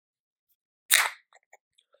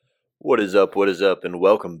What is up, and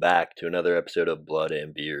welcome back to another episode of Blood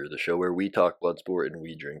and Beer, the show where we talk blood sport and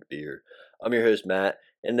we drink beer. I'm your host, Matt,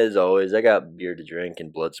 and as always, I got beer to drink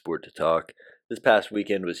and blood sport to talk. This past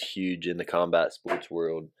weekend was huge in the combat sports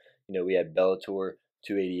world. We had Bellator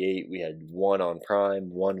 288, we had one on Prime,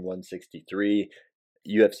 one 163,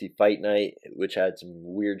 UFC Fight Night, which had some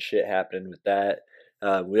weird shit happening with that.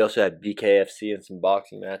 We also had BKFC and some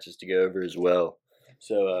boxing matches to go over as well.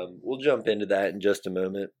 So we'll jump into that in just a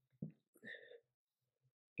moment.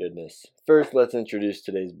 Goodness. First, let's introduce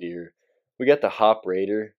today's beer. We got the Hop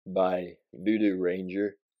Raider by Voodoo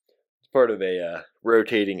Ranger. It's part of a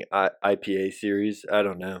rotating IPA series. I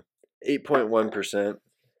don't know. 8.1%.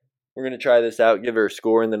 We're going to try this out, give her a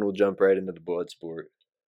score, and then we'll jump right into the blood sport.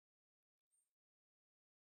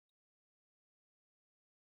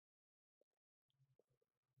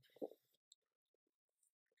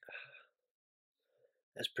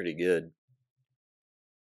 That's pretty good.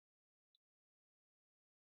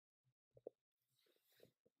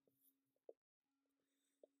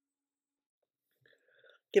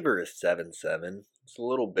 Give her a 7.7. It's a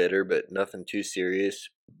little bitter, but nothing too serious.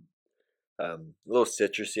 A little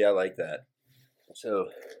citrusy. I like that. So,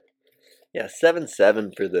 yeah,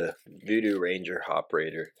 7.7 for the Voodoo Ranger Hop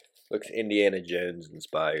Raider. Looks Indiana Jones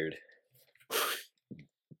inspired.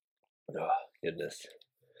 Oh, goodness.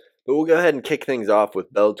 But we'll go ahead and kick things off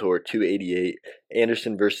with Bellator 288,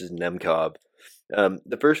 Anderson versus Nemkov.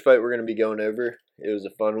 The first fight we're going to be going over, it was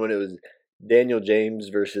a fun one. It was Daniel James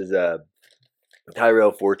versus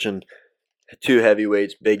Tyrell Fortune. Two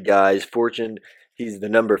heavyweights, big guys. Fortune, he's the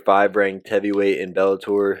number 5 ranked heavyweight in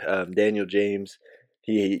Bellator. Daniel James,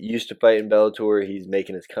 he used to fight in Bellator. He's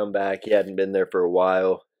making his comeback. He hadn't been there for a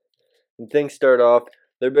while. And things start off,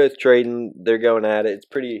 they're both trading. They're going at it. It's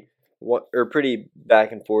pretty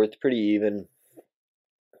back and forth, pretty even.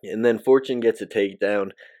 And then Fortune gets a takedown,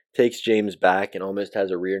 takes James back, and almost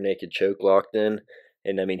has a rear naked choke locked in.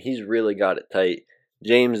 And I mean, he's really got it tight.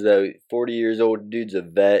 James, though, 40 years old, dude's a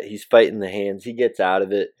vet. He's fighting the hands. He gets out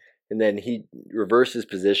of it, and then he reverses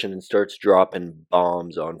position and starts dropping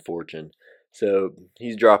bombs on Fortune. So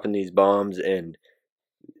he's dropping these bombs, and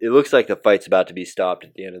it looks like the fight's about to be stopped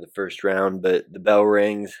at the end of the first round, but the bell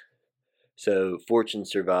rings. So Fortune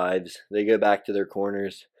survives. They go back to their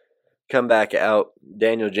corners, come back out.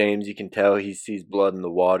 Daniel James, you can tell he sees blood in the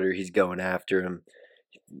water. He's going after him.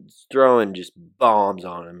 He's throwing just bombs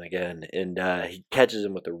on him again. And he catches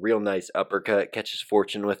him with a real nice uppercut, catches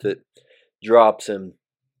Fortune with it, drops him.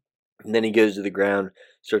 And then he goes to the ground,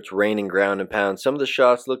 starts raining ground and pound. Some of the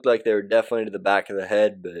shots looked like they were definitely to the back of the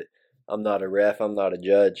head, but I'm not a ref. I'm not a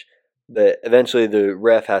judge. But eventually the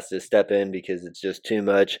ref has to step in because it's just too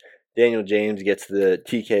much. Daniel James gets the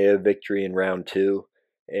TKO victory in round 2,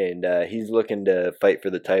 and he's looking to fight for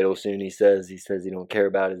the title soon. He says he don't care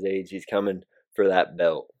about his age. He's coming for that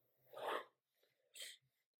belt.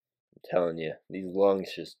 I'm telling you, these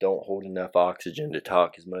lungs just don't hold enough oxygen to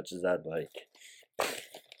talk as much as I'd like.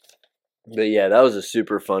 But yeah, that was a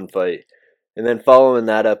super fun fight. And then following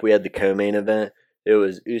that up, we had the co-main event. It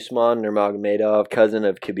was Usman Nurmagomedov, cousin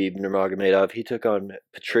of Khabib Nurmagomedov. He took on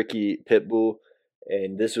Patricky Pitbull,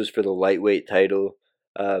 and this was for the lightweight title.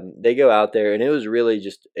 They go out there, and it was really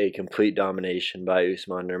just a complete domination by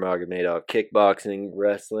Usman Nurmagomedov. Kickboxing,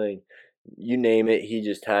 wrestling, you name it, he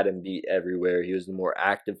just had him beat everywhere. He was the more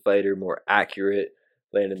active fighter, more accurate,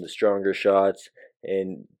 landing the stronger shots,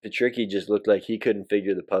 and Patricky just looked like he couldn't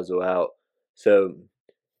figure the puzzle out. So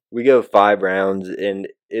we go 5 rounds, and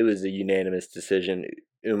it was a unanimous decision.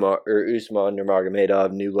 Usman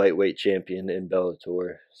Nurmagomedov, new lightweight champion in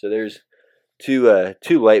Bellator. So there's two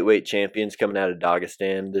lightweight champions coming out of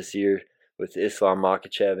Dagestan this year with Islam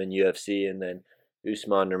Makhachev in UFC, and then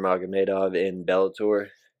Usman Nurmagomedov in Bellator.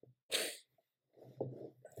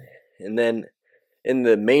 And then in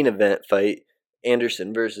the main event fight,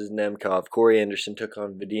 Anderson versus Nemkov. Corey Anderson took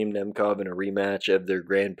on Vadim Nemkov in a rematch of their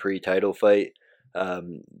Grand Prix title fight.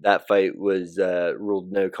 That fight was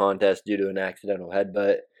ruled no contest due to an accidental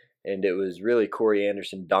headbutt, and it was really Corey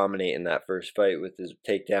Anderson dominating that first fight with his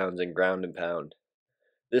takedowns and ground and pound.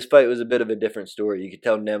 This fight was a bit of a different story. You could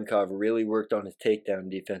tell Nemkov really worked on his takedown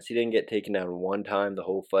defense. He didn't get taken down one time the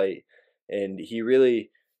whole fight, and he really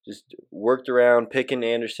just worked around picking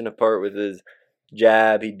Anderson apart with his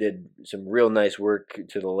jab. He did some real nice work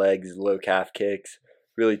to the legs, low calf kicks,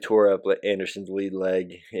 really tore up Anderson's lead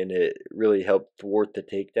leg, and it really helped thwart the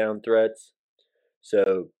takedown threats.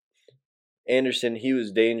 So Anderson, he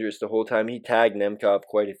was dangerous the whole time. He tagged Nemkov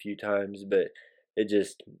quite a few times, but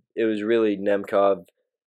it was really Nemkov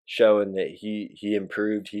showing that he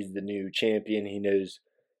improved. He's the new champion. He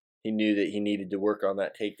knew that he needed to work on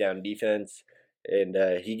that takedown defense, and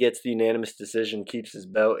he gets the unanimous decision, keeps his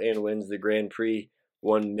belt, and wins the Grand Prix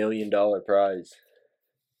 $1 million prize.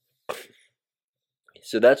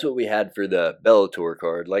 So that's what we had for the Bellator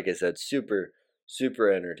card. Like I said, super,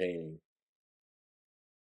 super entertaining.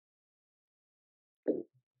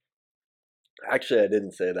 Actually, I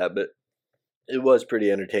didn't say that, but it was pretty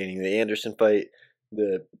entertaining. The Anderson fight,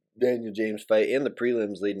 the Daniel James fight, and the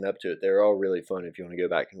prelims leading up to it, they're all really fun if you want to go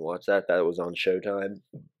back and watch that. That was on Showtime.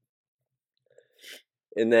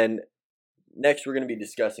 And then next, we're going to be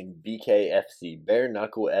discussing BKFC, Bare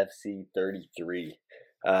Knuckle FC 33.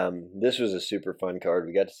 This was a super fun card.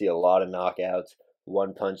 We got to see a lot of knockouts,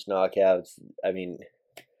 one punch knockouts. I mean,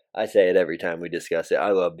 I say it every time we discuss it.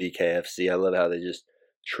 I love BKFC. I love how they just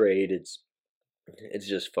trade. It's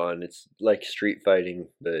just fun. It's like street fighting,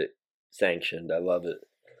 but sanctioned. I love it.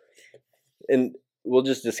 And we'll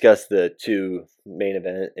just discuss the two main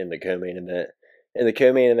event and the co-main event. In the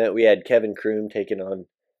co-main event, we had Kevin Kroom taking on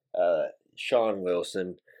Sean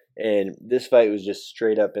Wilson, and this fight was just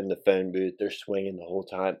straight up in the phone booth. They're swinging the whole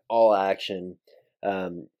time, all action.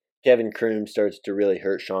 Kevin Kroom starts to really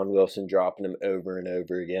hurt Sean Wilson, dropping him over and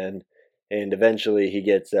over again, and eventually he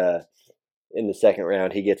gets in the second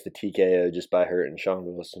round he gets the TKO just by hurting Sean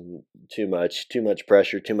Wilson too much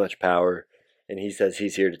pressure, too much power, and he says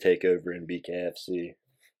he's here to take over in BKFC.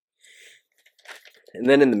 And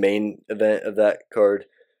then in the main event of that card,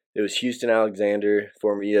 it was Houston Alexander,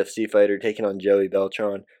 former UFC fighter, taking on Joey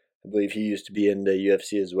Beltran. I believe he used to be in the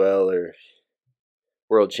UFC as well, or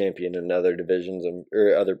world champion in other divisions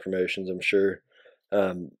or other promotions, I'm sure.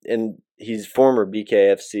 And he's former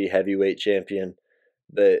BKFC heavyweight champion.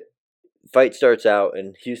 The fight starts out,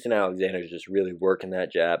 and Houston Alexander's just really working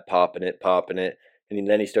that jab, popping it, and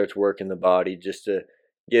then he starts working the body just to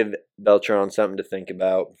give Beltran something to think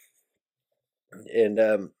about.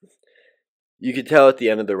 And you could tell at the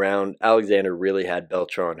end of the round, Alexander really had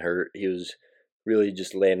Beltran hurt. He was really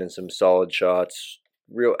just landing some solid shots,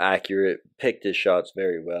 real accurate, picked his shots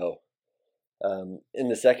very well. In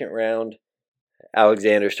the second round,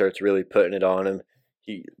 Alexander starts really putting it on him.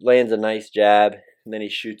 He lands a nice jab, and then he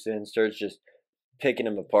shoots in, starts just picking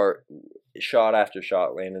him apart, shot after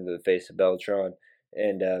shot landing to the face of Beltran.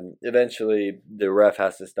 And eventually, the ref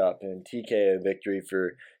has to stop him. TKO victory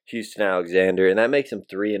for Houston Alexander, and that makes him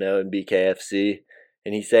 3-0 in BKFC.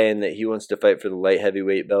 And he's saying that he wants to fight for the light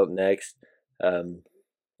heavyweight belt next.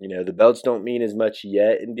 The belts don't mean as much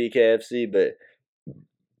yet in BKFC, but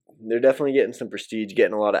they're definitely getting some prestige,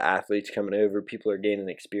 getting a lot of athletes coming over. People are gaining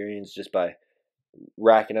experience just by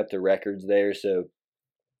racking up the records there. So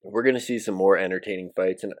we're going to see some more entertaining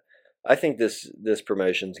fights, and I think this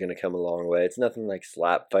promotion is going to come a long way. It's nothing like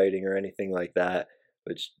slap fighting or anything like that,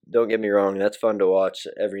 which, don't get me wrong, that's fun to watch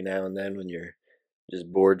every now and then when you're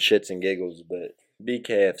just bored shits and giggles, but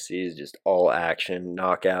BKFC is just all action,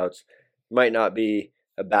 knockouts. Might not be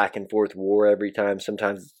a back and forth war every time.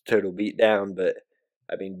 Sometimes it's a total beatdown, but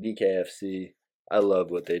I mean, BKFC, I love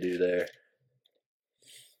what they do there.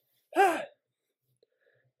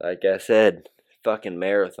 Like I said, fucking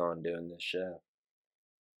marathon doing this show.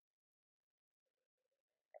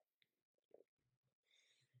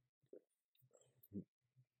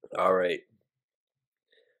 All right.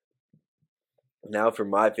 Now for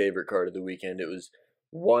my favorite card of the weekend. It was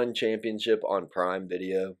One Championship on Prime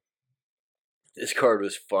Video. This card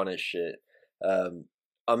was fun as shit. I'm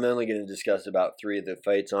only going to discuss about 3 of the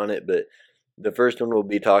fights on it, but the first one we'll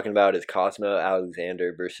be talking about is Cosmo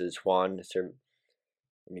Alexander versus let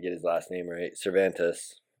me get his last name right,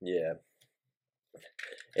 Cervantes. Yeah.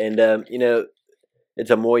 And, it's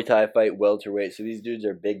a Muay Thai fight, welterweight. So these dudes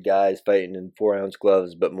are big guys fighting in 4-ounce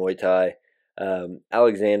gloves, but Muay Thai.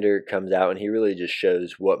 Alexander comes out and he really just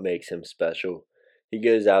shows what makes him special. He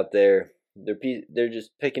goes out there. They're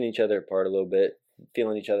just picking each other apart a little bit,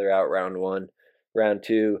 feeling each other out. Round 1, round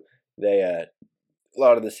 2, they a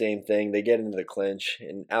lot of the same thing. They get into the clinch,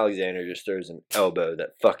 and Alexander just throws an elbow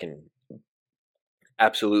that fucking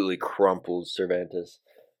absolutely crumples Cervantes.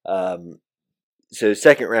 So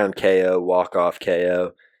second round KO, walk-off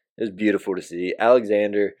KO. It was beautiful to see.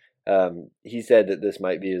 Alexander, he said that this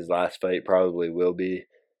might be his last fight, probably will be.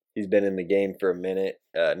 He's been in the game for a minute.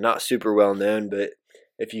 Not super well known, but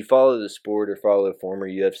if you follow the sport or follow former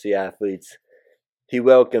UFC athletes, he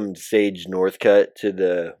welcomed Sage Northcutt to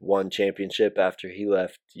the One Championship after he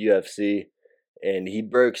left UFC, and he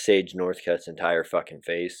broke Sage Northcutt's entire fucking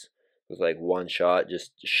face with like one shot,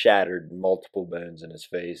 just shattered multiple bones in his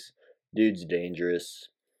face. Dude's dangerous.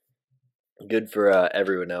 Good for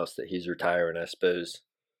everyone else that he's retiring, I suppose.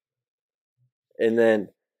 And then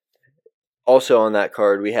also on that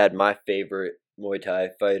card, we had my favorite Muay Thai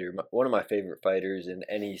fighter, one of my favorite fighters in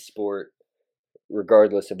any sport,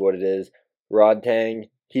 regardless of what it is. Rod Tang,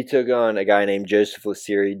 he took on a guy named Joseph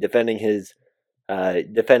Lasiri, defending his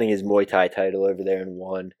Muay Thai title over there and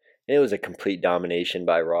won. And it was a complete domination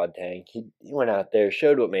by Rod Tang. He went out there,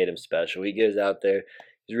 showed what made him special. He goes out there,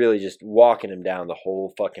 he's really just walking him down the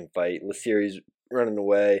whole fucking fight. Lasiri's running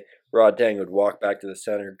away. Rod Tang would walk back to the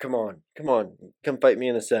center. Come on, come fight me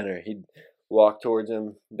in the center. He'd walk towards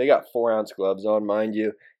him. They got 4-ounce gloves on, mind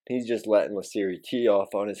you. He's just letting Lasiri tee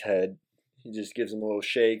off on his head. He just gives him a little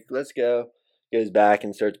shake. Let's go. Goes back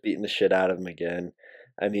and starts beating the shit out of him again.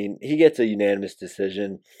 I mean, he gets a unanimous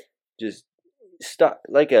decision. Just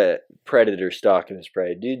like a predator stalking his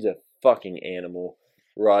prey. Dude's a fucking animal.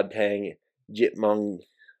 Rod Tang, Jitmung.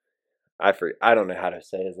 I don't know how to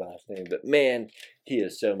say his last name, but man, he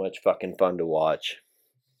is so much fucking fun to watch.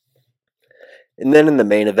 And then in the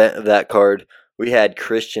main event of that card, we had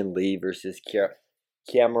Christian Lee versus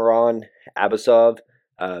Cameron Abasov.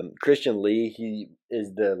 Christian Lee, he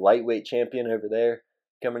is the lightweight champion over there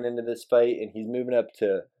coming into this fight, and he's moving up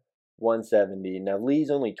to 170. Now,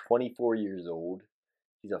 Lee's only 24 years old.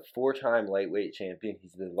 He's a 4-time lightweight champion.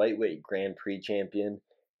 He's the lightweight Grand Prix champion.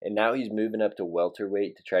 And now he's moving up to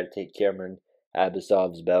welterweight to try to take Cameron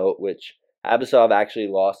Abasov's belt, which Abasov actually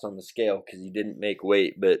lost on the scale because he didn't make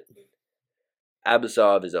weight, but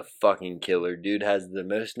Abasov is a fucking killer. Dude has the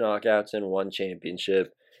most knockouts in one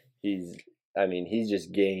championship. He's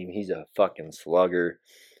just game. He's a fucking slugger.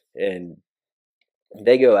 And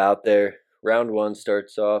they go out there. Round 1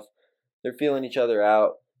 starts off. They're feeling each other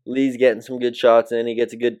out. Lee's getting some good shots in. He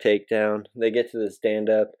gets a good takedown. They get to the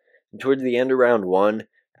stand-up. And towards the end of round 1,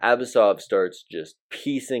 Abasov starts just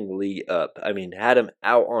piecing Lee up. Had him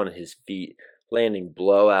out on his feet, landing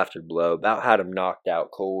blow after blow. About had him knocked out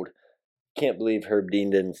cold. Can't believe Herb Dean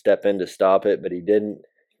didn't step in to stop it, but he didn't.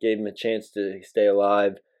 Gave him a chance to stay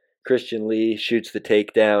alive. Christian Lee shoots the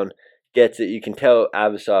takedown, gets it. You can tell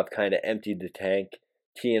Abasov kind of emptied the tank,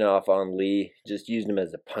 teeing off on Lee, just used him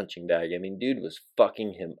as a punching bag. Dude was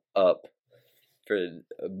fucking him up for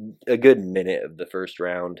a good minute of the first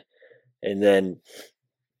round.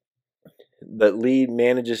 But Lee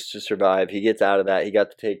manages to survive. He gets out of that. He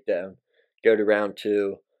got the takedown. Go to round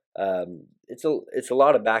 2. It's a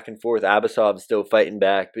lot of back and forth. Abasov's still fighting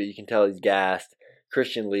back, but you can tell he's gassed.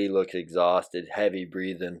 Christian Lee looks exhausted, heavy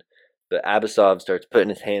breathing. But Abasov starts putting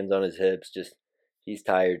his hands on his hips. He's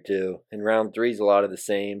tired too. And round 3 is a lot of the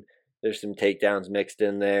same. There's some takedowns mixed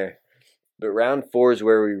in there. But round 4 is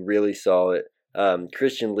where we really saw it.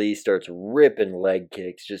 Christian Lee starts ripping leg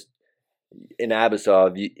kicks. In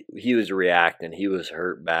Abasov, he was reacting. He was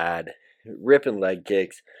hurt bad. Ripping leg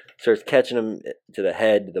kicks. Starts catching him to the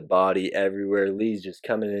head, to the body, everywhere. Lee's just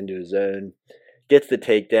coming into his own. Gets the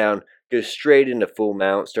takedown. Goes straight into full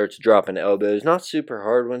mount. Starts dropping elbows. Not super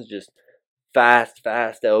hard ones, just fast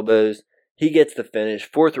elbows. He gets the finish.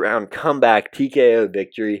 4th round comeback TKO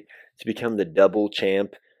victory to become the double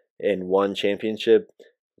champ in one championship.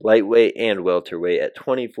 Lightweight and welterweight at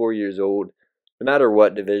 24 years old. No matter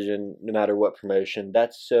what division, no matter what promotion,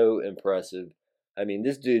 that's so impressive.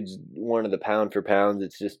 This dude's one of the pound for pounds.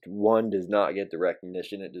 It's just one does not get the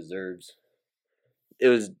recognition it deserves. It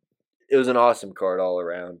was an awesome card all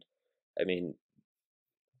around.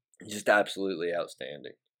 Just absolutely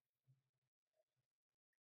outstanding.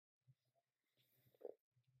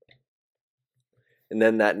 And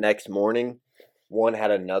then that next morning, one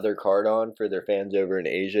had another card on for their fans over in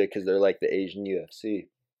Asia because they're like the Asian UFC.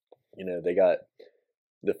 They got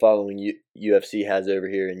the following UFC has over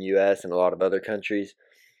here in U.S. and a lot of other countries.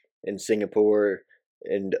 In Singapore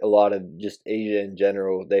and a lot of just Asia in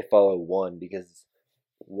general, they follow one because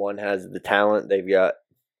one has the talent they've got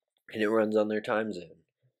and it runs on their time zone.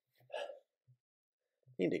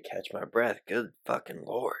 I need to catch my breath. Good fucking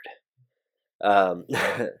Lord. I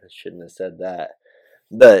shouldn't have said that.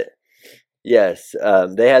 But yes,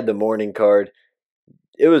 they had the morning card.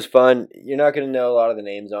 It was fun. You're not going to know a lot of the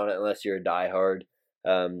names on it unless you're a diehard.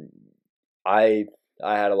 I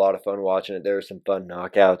had a lot of fun watching it. There were some fun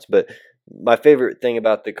knockouts, but my favorite thing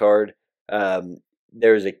about the card,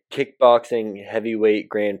 there was a kickboxing heavyweight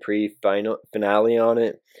Grand Prix finale on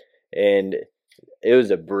it, and it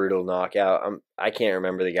was a brutal knockout. I can't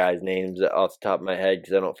remember the guys' names off the top of my head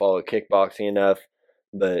because I don't follow kickboxing enough,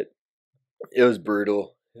 but it was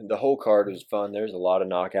brutal. The whole card was fun. There's a lot of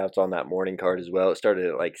knockouts on that morning card as well. It started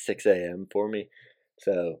at like 6 a.m. for me,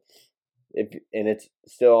 so it's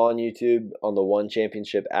still on YouTube on the One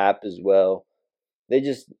Championship app as well.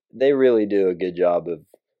 They really do a good job of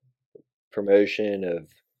promotion, of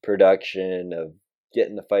production, of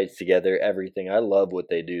getting the fights together, everything. I love what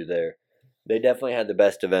they do there. They definitely had the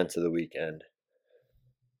best events of the weekend.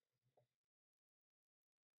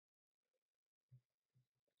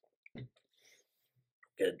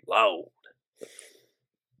 Good Lord.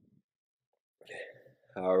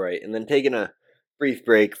 All right, and then taking a brief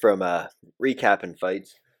break from recapping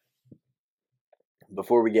fights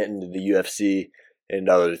before we get into the UFC and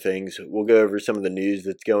other things. We'll go over some of the news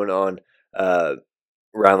that's going on uh,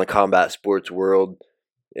 around the combat sports world,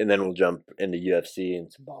 and then we'll jump into UFC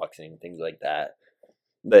and some boxing, things like that.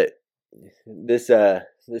 But this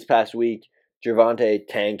past week, Gervonta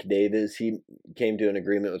Tank Davis, he came to an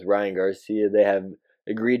agreement with Ryan Garcia. They have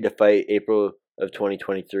agreed to fight April of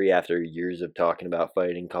 2023 after years of talking about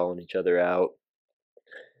fighting, calling each other out.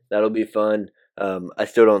 That'll be fun. I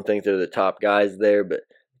still don't think they're the top guys there, but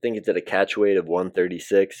I think it's at a catch weight of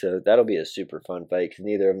 136, so that'll be a super fun fight because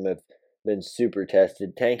neither of them have been super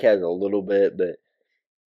tested. Tank has a little bit, but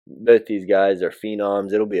both these guys are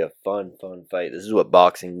phenoms. It'll be a fun fight. This is what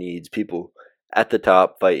boxing needs. People at the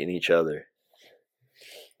top fighting each other.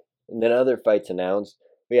 And then other fights announced.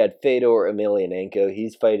 We had Fedor Emelianenko.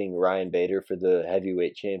 He's fighting Ryan Bader for the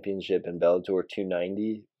heavyweight championship in Bellator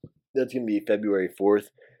 290. That's going to be February 4th.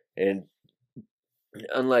 And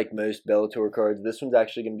unlike most Bellator cards, this one's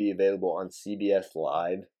actually going to be available on CBS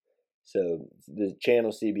Live. So the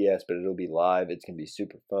channel CBS, but it'll be live. It's going to be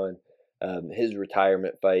super fun. His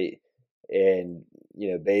retirement fight, and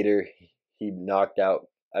Bader, I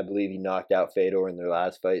believe he knocked out Fedor in their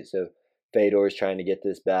last fight. So Fedor is trying to get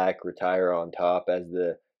this back, retire on top as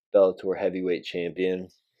the Bellator heavyweight champion.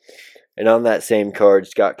 And on that same card,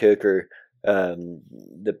 Scott Coker,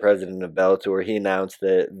 the president of Bellator, he announced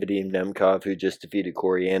that Vadim Nemkov, who just defeated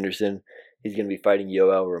Corey Anderson, he's going to be fighting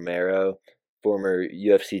Yoel Romero, former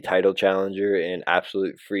UFC title challenger and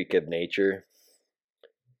absolute freak of nature.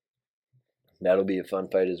 That'll be a fun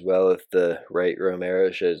fight as well if the right Romero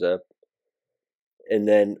shows up. And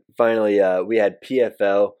then finally, we had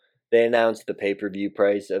PFL. They announced the pay-per-view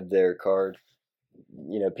price of their card.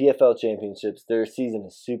 PFL Championships, their season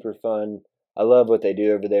is super fun. I love what they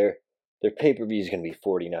do over there. Their pay-per-view is going to be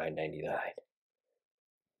 $49.99.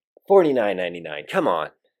 $49.99. Come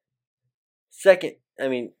on.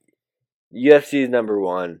 UFC is number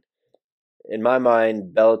one. In my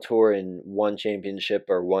mind, Bellator and one championship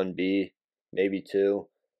are 1B, maybe 2.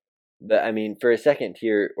 But for a second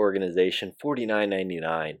tier organization,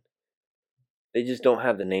 $49.99. They just don't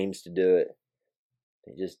have the names to do it.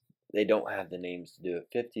 They don't have the names to do it.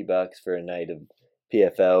 $50 for a night of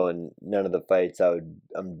PFL, and none of the fights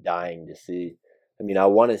I'm dying to see. I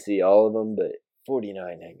want to see all of them, but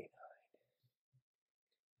 $49.99.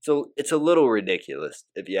 So it's a little ridiculous,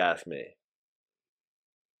 if you ask me.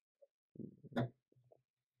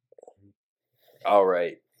 All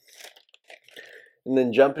right. And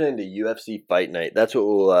then jumping into UFC Fight Night, that's what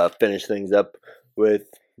we'll finish things up with.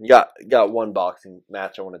 Got one boxing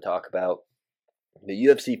match I want to talk about. The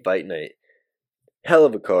UFC Fight Night. Hell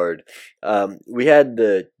of a card. We had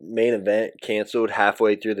the main event canceled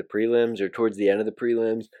halfway through the prelims or towards the end of the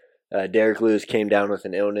prelims. Derek Lewis came down with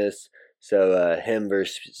an illness, so him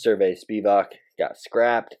versus Sergey Spivak got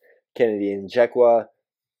scrapped. Kennedy Nzechukwu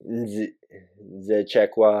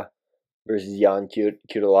versus Jan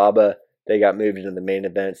Cutelaba, they got moved into the main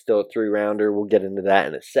event. Still a 3-rounder. We'll get into that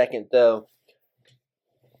in a second, though.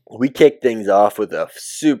 We kicked things off with a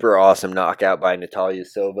super awesome knockout by Natalia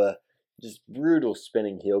Silva. Just brutal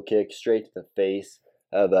spinning heel kick straight to the face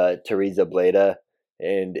of Teresa Bleda.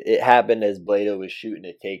 And it happened as Bleda was shooting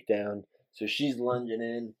a takedown. So she's lunging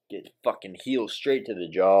in, gets fucking heel straight to the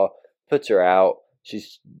jaw, puts her out.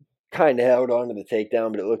 She's kind of held on to the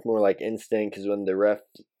takedown, but it looked more like instinct because when the ref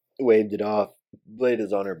waved it off,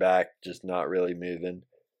 Bleda's on her back, just not really moving.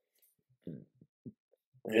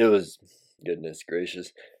 It was, goodness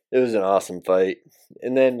gracious, it was an awesome fight.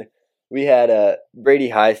 And then we had Brady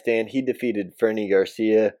Highstand. He defeated Fernie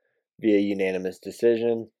Garcia via unanimous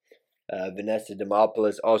decision. Vanessa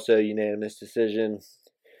Demopoulos, also unanimous decision.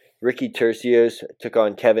 Ricky Tercios took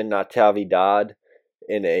on Kevin Natividad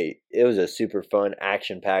it was a super fun,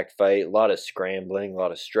 action-packed fight. A lot of scrambling, a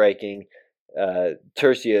lot of striking.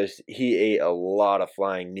 Tercios, he ate a lot of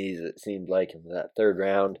flying knees, it seemed like, in that third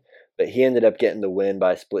round, but he ended up getting the win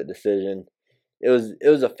by split decision. It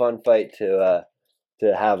was a fun fight to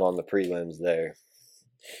have on the prelims there.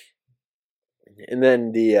 And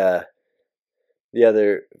then the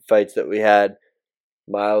other fights that we had,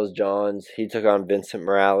 Miles Johns, he took on Vincent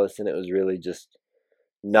Morales, and it was really just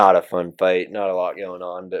not a fun fight, not a lot going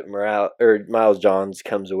on, but Miles Johns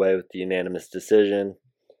comes away with the unanimous decision.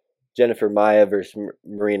 Jennifer Maia versus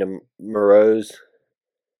Marina Moroz.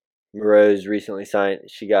 Moroz recently signed,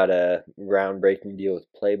 she got a groundbreaking deal with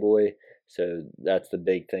Playboy, so that's the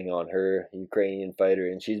big thing on her, Ukrainian fighter,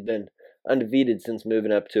 and she's been undefeated since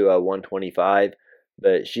moving up to 125,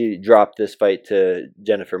 but she dropped this fight to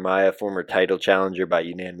Jennifer Maia, former title challenger, by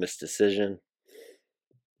unanimous decision.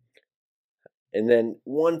 And then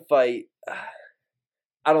one fight,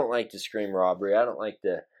 I don't like to scream robbery. I don't like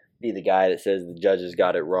to be the guy that says the judges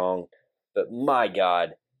got it wrong. But my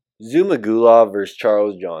God, Zumagulov versus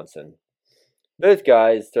Charles Johnson. Both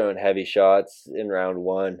guys throwing heavy shots in round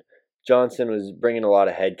one. Johnson was bringing a lot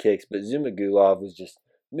of head kicks, but Zumagulov was just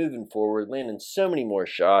moving forward, landing so many more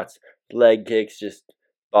shots. Leg kicks, just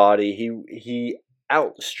body. He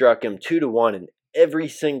outstruck him 2-1 in every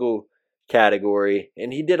single category,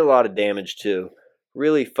 and he did a lot of damage too.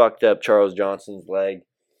 Really fucked up Charles Johnson's leg.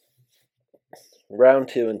 Round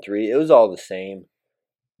 2 and 3, it was all the same.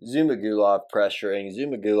 Zumagulov pressuring,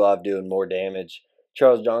 Zumagulov doing more damage.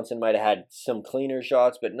 Charles Johnson might have had some cleaner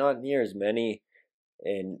shots, but not near as many,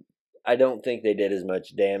 and I don't think they did as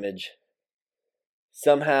much damage.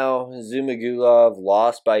 Somehow, Zumagulov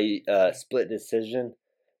lost by split decision,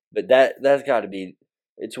 but that's got to be...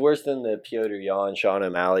 It's worse than the Piotr Yan Sean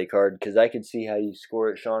O'Malley card, because I could see how you score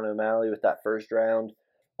at Sean O'Malley with that first round.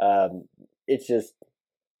 It's just...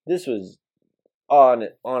 This was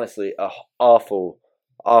honestly a awful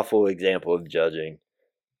example of judging.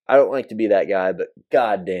 I don't like to be that guy, but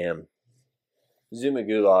goddamn,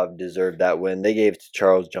 Zumagulov deserved that win. They gave it to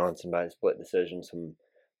Charles Johnson by a split decision. Some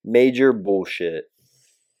major bullshit.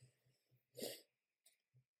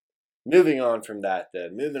 Moving on from that,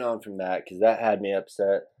 because that had me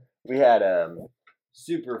upset. We had a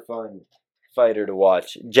super fun fighter to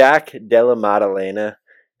watch. Jack Della Maddalena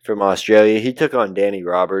from Australia. He took on Danny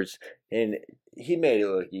Roberts, and he made it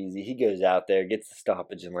look easy. He goes out there, gets the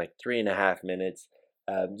stoppage in like 3.5 minutes.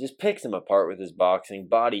 Just picks him apart with his boxing.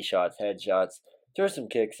 Body shots, head shots. Throw some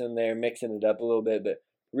kicks in there, mixing it up a little bit. But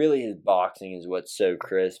really his boxing is what's so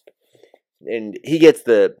crisp. And he gets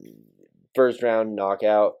the first round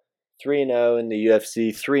knockout. 3-0 in the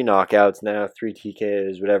UFC. 3 knockouts now. 3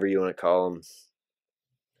 TKOs, whatever you want to call them.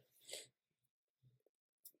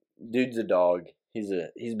 Dude's a dog.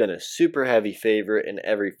 He's been a super heavy favorite in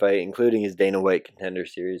every fight, including his Dana White Contender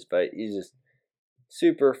Series fight. He's just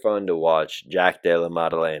super fun to watch, Jack Della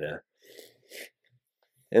Maddalena.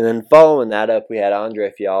 And then following that up, we had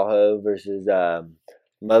Andre Fialho versus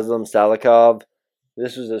Muslim Salikov.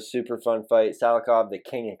 This was a super fun fight. Salikov, the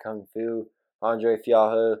king of Kung Fu. Andre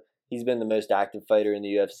Fialho, he's been the most active fighter in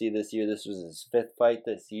the UFC this year. This was his 5th fight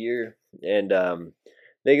this year. And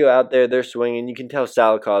they go out there, they're swinging. You can tell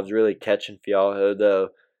Salikov's really catching Fialho, though.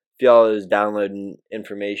 Fialho's downloading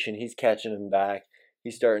information. He's catching him back.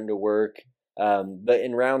 He's starting to work. But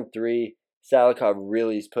in round 3, Salikov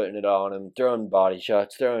really is putting it on him, throwing body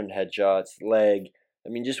shots, throwing head shots, leg. I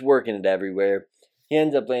mean, just working it everywhere. He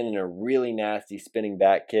ends up landing a really nasty spinning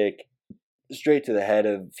back kick straight to the head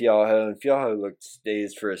of Fialho, and Fialho looks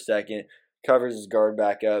dazed for a second, covers his guard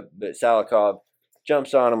back up, but Salikov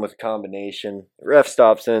jumps on him with a combination. Ref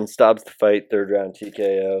stops the fight, 3rd round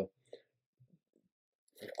TKO.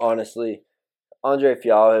 Honestly, Andre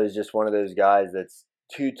Fialho is just one of those guys that's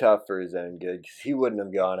too tough for his own good, because he wouldn't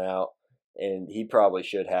have gone out, and he probably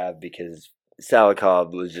should have, because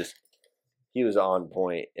Salikov was just, he was on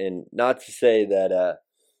point. And not to say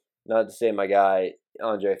my guy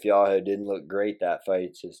Andre Fialho didn't look great that fight.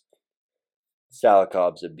 It's just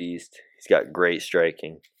Salikov's a beast. He's got great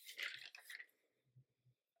striking.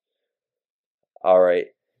 All right.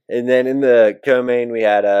 And then in the co-main, we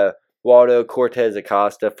had Waldo Cortez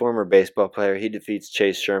Acosta, former baseball player. He defeats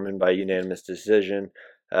Chase Sherman by unanimous decision.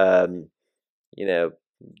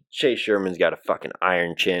 Chase Sherman's got a fucking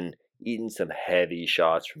iron chin, eating some heavy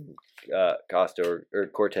shots from Acosta or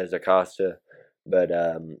Cortez Acosta. But,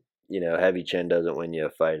 heavy chin doesn't win you a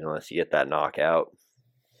fight unless you get that knockout.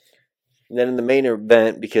 And then in the main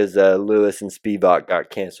event, because Lewis and Spivak got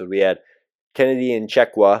canceled, we had Kennedy and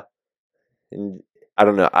Chekwa. And I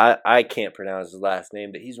don't know, I can't pronounce his last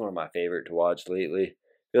name, but he's one of my favorite to watch lately.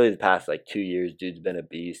 Really, the past 2 years, dude's been a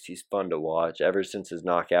beast. He's fun to watch ever since his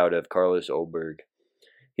knockout of Carlos Olberg.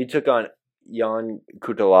 He took on Jan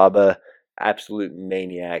Kutalaba, absolute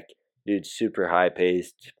maniac. Dude's super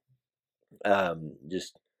high-paced.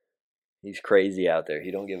 He's crazy out there.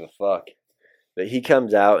 He don't give a fuck. But he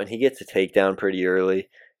comes out and he gets a takedown pretty early.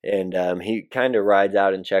 And he kind of rides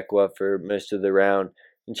out in Chekwa for most of the round.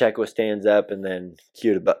 And Chekwa stands up, and then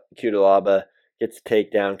Kutalaba gets a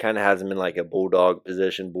takedown. Kind of has him in a bulldog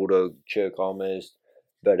position, bulldog choke almost.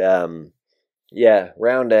 But,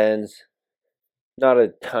 round ends. Not a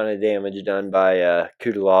ton of damage done by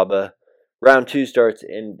Kutalaba. Round 2 starts,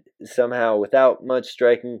 and somehow, without much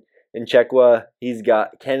striking in Chekwa,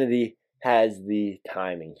 Kennedy has the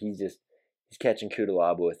timing. He's catching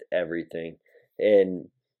Kutalaba with everything. And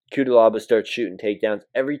Kudalaba starts shooting takedowns.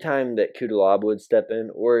 Every time that Kudalaba would step in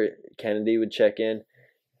or Kennedy would step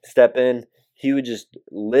in, he would just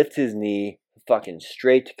lift his knee fucking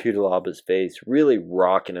straight to Kudalaba's face, really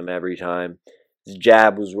rocking him every time. His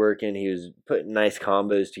jab was working. He was putting nice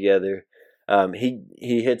combos together.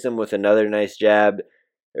 He hits him with another nice jab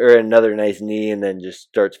or another nice knee, and then just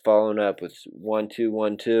starts following up with 1-2,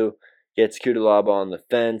 1-2. Gets Kudalaba on the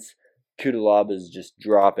fence. Kudalaba is just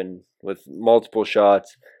dropping with multiple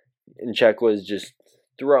shots, and Chekwa is just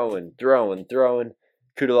throwing.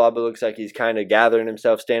 Kudalaba looks like he's kind of gathering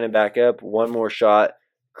himself, standing back up. One more shot,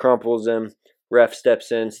 crumples him. Ref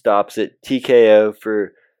steps in, stops it. TKO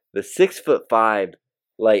for the 6'5"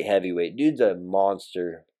 light heavyweight. Dude's a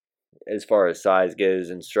monster as far as size goes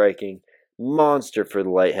and striking. Monster for the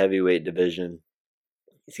light heavyweight division.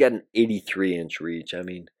 He's got an 83-inch reach. I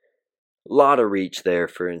mean, a lot of reach there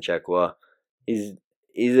for Nchekwa. He's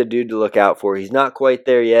a dude to look out for. He's not quite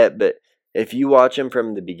there yet, but if you watch him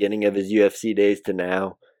from the beginning of his UFC days to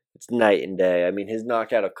now, it's night and day. I mean, his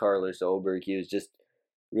knockout of Carlos Ulberg, he was just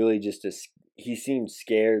really he seemed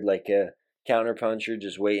scared, like a counterpuncher,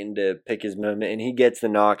 just waiting to pick his moment, and he gets the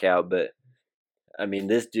knockout. But I mean,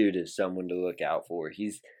 this dude is someone to look out for.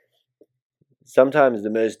 He's sometimes the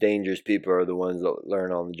most dangerous people are the ones that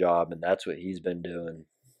learn on the job, and that's what he's been doing.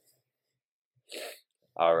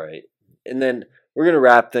 All right. And then we're going to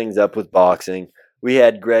wrap things up with boxing. We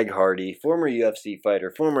had Greg Hardy, former UFC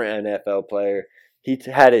fighter, former NFL player. He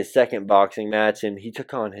had his second boxing match, and he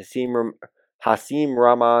took on Hasim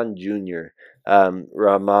Rahman Jr.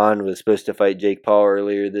 Rahman was supposed to fight Jake Paul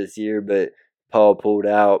earlier this year, but Paul pulled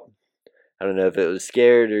out. I don't know if it was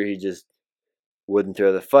scared or he just wouldn't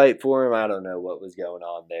throw the fight for him. I don't know what was going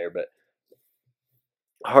on there, but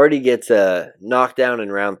Hardy gets a knockdown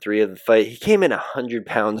in round 3 of the fight. He came in 100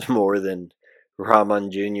 pounds more than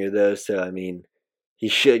Rahman Jr., though, so, I mean, he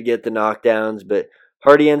should get the knockdowns, but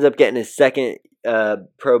Hardy ends up getting his second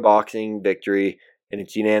pro boxing victory, and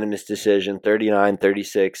it's unanimous decision,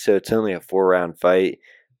 39-36, so it's only a 4-round fight,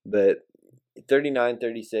 but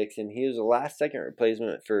 39-36, and he was a last-second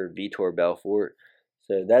replacement for Vitor Belfort,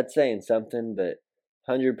 so that's saying something, but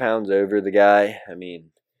 100 pounds over the guy, I mean,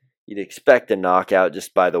 you'd expect a knockout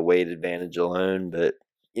just by the weight advantage alone, but,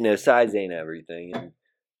 size ain't everything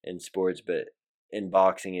in sports, but in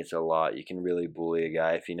boxing it's a lot. You can really bully a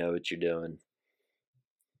guy if you know what you're doing.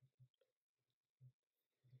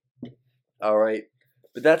 All right.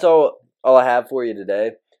 But that's all I have for you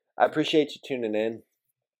today. I appreciate you tuning in.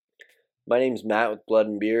 My name's Matt with Blood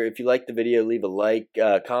and Beer. If you like the video, leave a like,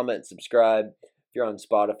 comment, subscribe. If you're on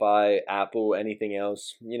Spotify, Apple, anything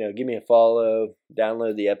else, give me a follow,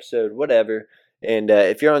 download the episode, whatever. And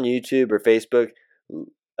if you're on YouTube or Facebook,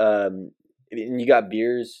 and you got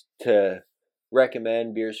beers to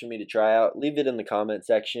recommend, beers for me to try out, leave it in the comment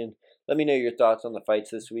section. Let me know your thoughts on the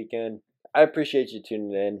fights this weekend. I appreciate you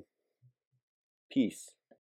tuning in. Peace.